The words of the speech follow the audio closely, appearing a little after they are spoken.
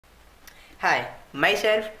Hi, my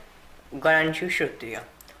self गौरांशु श्रुतिया।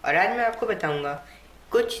 और आज मैं आपको बताऊंगा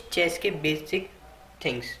कुछ चेस के बेसिक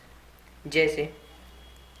थिंग्स। जैसे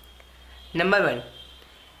नंबर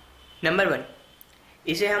वन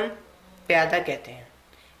इसे हम प्यादा कहते हैं।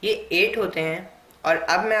 ये 8 होते हैं और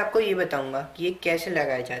अब मैं आपको ये बताऊंगा कि ये कैसे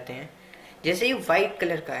लगाए जाते हैं। जैसे ये वाइट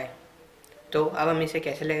कलर का है तो अब हम इसे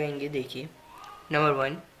कैसे लगाएंगे, देखिए। Number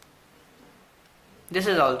 1, this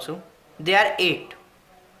is also they are 8।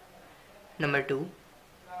 Number 2,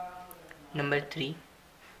 number 3,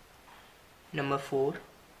 number 4,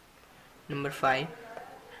 number 5,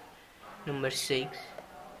 number 6,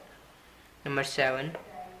 number 7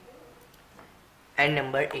 and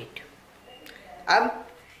number 8। अब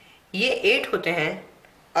ये 8 होते हैं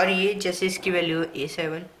और ये जैसे इसकी value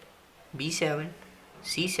A7, B7,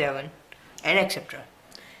 C7 and etcetera.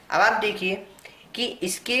 अब आप देखिए कि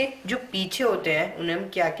इसके जो पीछे होते हैं उन्हें हम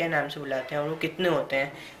क्या क्या नाम से बुलाते हैं और वो कितने होते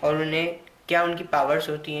हैं और उन्हें क्या उनकी पावर्स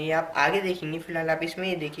होती हैं, ये आप आगे देखेंगे। फिलहाल आप इसमें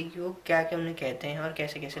ये देखिए कि वो क्या क्या उन्हें कहते हैं और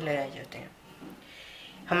कैसे कैसे लगाए जाते हैं।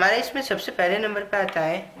 हमारे इसमें सबसे पहले नंबर पर आता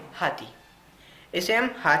है हाथी। इसे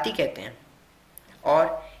हम हाथी कहते हैं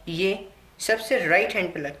और ये सबसे राइट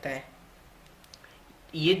हैंड पे लगता है।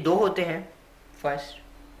 ये 2 होते हैं,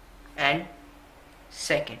 फर्स्ट एंड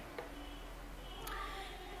सेकंड।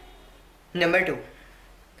 नंबर 2,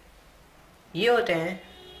 ये होते हैं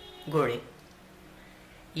घोड़े।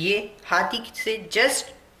 ये हाथी से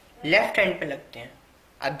जस्ट लेफ्ट हैंड पे लगते हैं।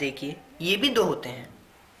 अब देखिए ये भी 2 होते हैं।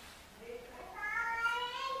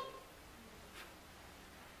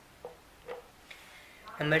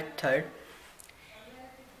 नंबर 3,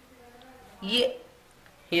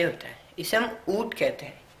 ये होता है, इसे हम ऊंट कहते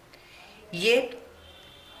हैं। ये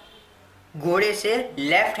घोड़े से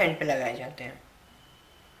लेफ्ट हैंड पे लगाए जाते हैं।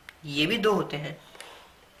 ये भी 2 होते हैं।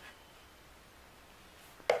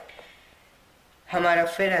 हमारा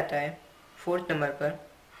फिर आता है 4th नंबर पर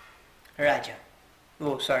राजा,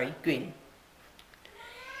 क्वीन।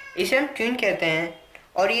 इसे हम क्वीन कहते हैं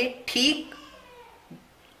और ये ठीक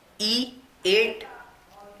E8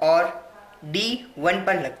 और D1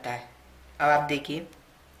 पर लगता है। अब आप देखिए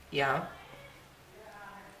यहाँ,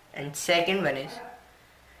 एंड सेकंड वन इज,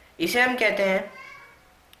 इसे हम कहते हैं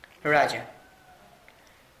राजा।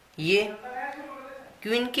 ये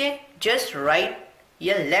क्वीन के जस्ट राइट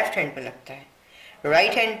या लेफ्ट हैंड पे लगता है।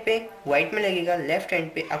 राइट हैंड पे व्हाइट में लगेगा, लेफ्ट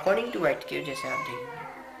हैंड पे अकॉर्डिंग टू व्हाइट के जैसे आप देखेंगे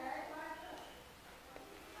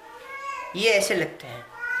ये ऐसे लगते हैं।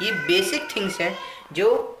 ये बेसिक थिंग्स हैं जो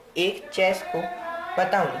एक चेस को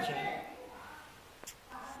पता होनी चाहिए।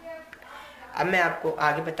 अब मैं आपको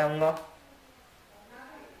आगे बताऊंगा।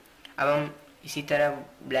 अब हम इसी तरह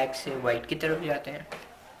ब्लैक से व्हाइट की तरफ जाते हैं।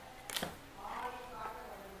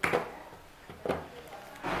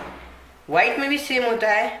 व्हाइट में भी सेम होता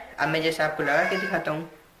है। अब मैं जैसे आपको लगा के दिखाता हूँ।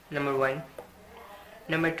 नंबर 1,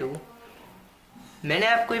 नंबर 2, मैंने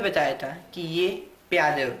आपको ही बताया था कि ये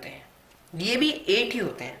प्यादे होते हैं। ये भी 8 ही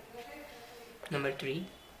होते हैं। Number 3,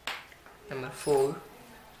 number 4,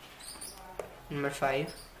 number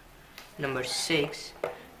 5, number 6,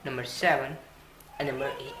 number 7 and number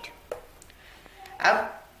 8।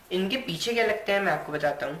 अब इनके पीछे क्या लगता है मैं आपको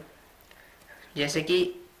बताता हूँ। जैसे कि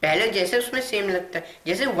पहले जैसे उसमें सेम लगता है,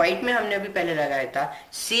 जैसे व्हाइट में हमने अभी पहले लगाया था,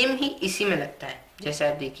 सेम ही इसी में लगता है। जैसे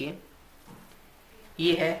आप देखिए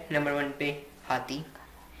ये है नंबर 1 पे हाथी।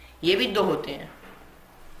 ये भी 2 होते हैं।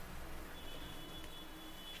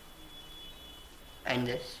 एंड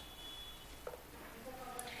दिस,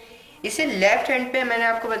 इसे लेफ्ट हैंड पे मैंने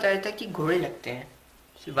आपको बताया था कि घोड़े लगते हैं।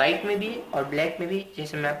 व्हाइट में भी और ब्लैक में भी,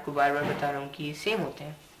 जैसे मैं आपको बार बार बता रहा हूँ कि सेम होते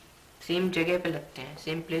हैं, सेम जगह पे लगते हैं,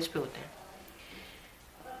 सेम प्लेस पे होते हैं।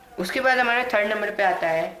 उसके बाद हमारे 3rd नंबर पे आता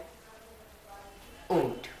है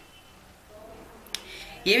ऊंट।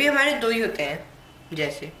 ये भी हमारे 2 ही होते हैं।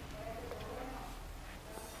 जैसे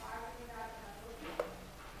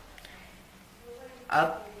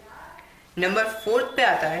अब नंबर 4 पे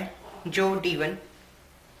आता है जो D1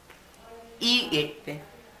 E8 पे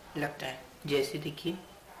लगता है। जैसे देखिए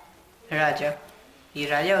राजा, ये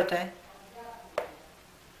राजा होता है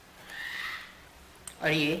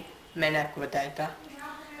और ये मैंने आपको बताया था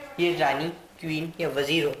ये रानी, क्वीन या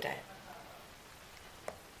वजीर होता है।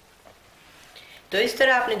 तो इस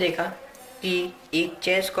तरह आपने देखा कि एक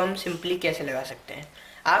चेस को हम सिंपली कैसे लगा सकते हैं।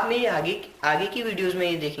 आप मेरी आगे की वीडियोस में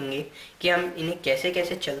ये देखेंगे कि हम इन्हें कैसे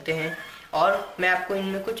कैसे चलते हैं और मैं आपको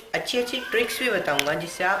इनमें कुछ अच्छी अच्छी ट्रिक्स भी बताऊंगा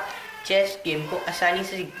जिससे आप चेस गेम को आसानी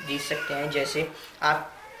से जीत सकते हैं। जैसे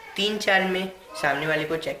आप 3 चाल में सामने वाले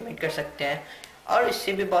को चेकमेट कर सकते हैं और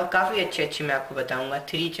इससे भी बहुत काफ़ी अच्छी मैं आपको बताऊंगा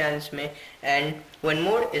 3 चांस में। एंड 1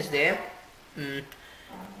 मोर इज देयर,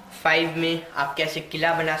 5 में आप कैसे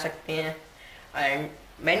किला बना सकते हैं एंड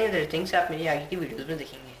मैनी अदर थिंग्स आप मेरी आगे की वीडियोज़ में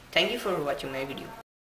देखेंगे। Thank you for watching my video.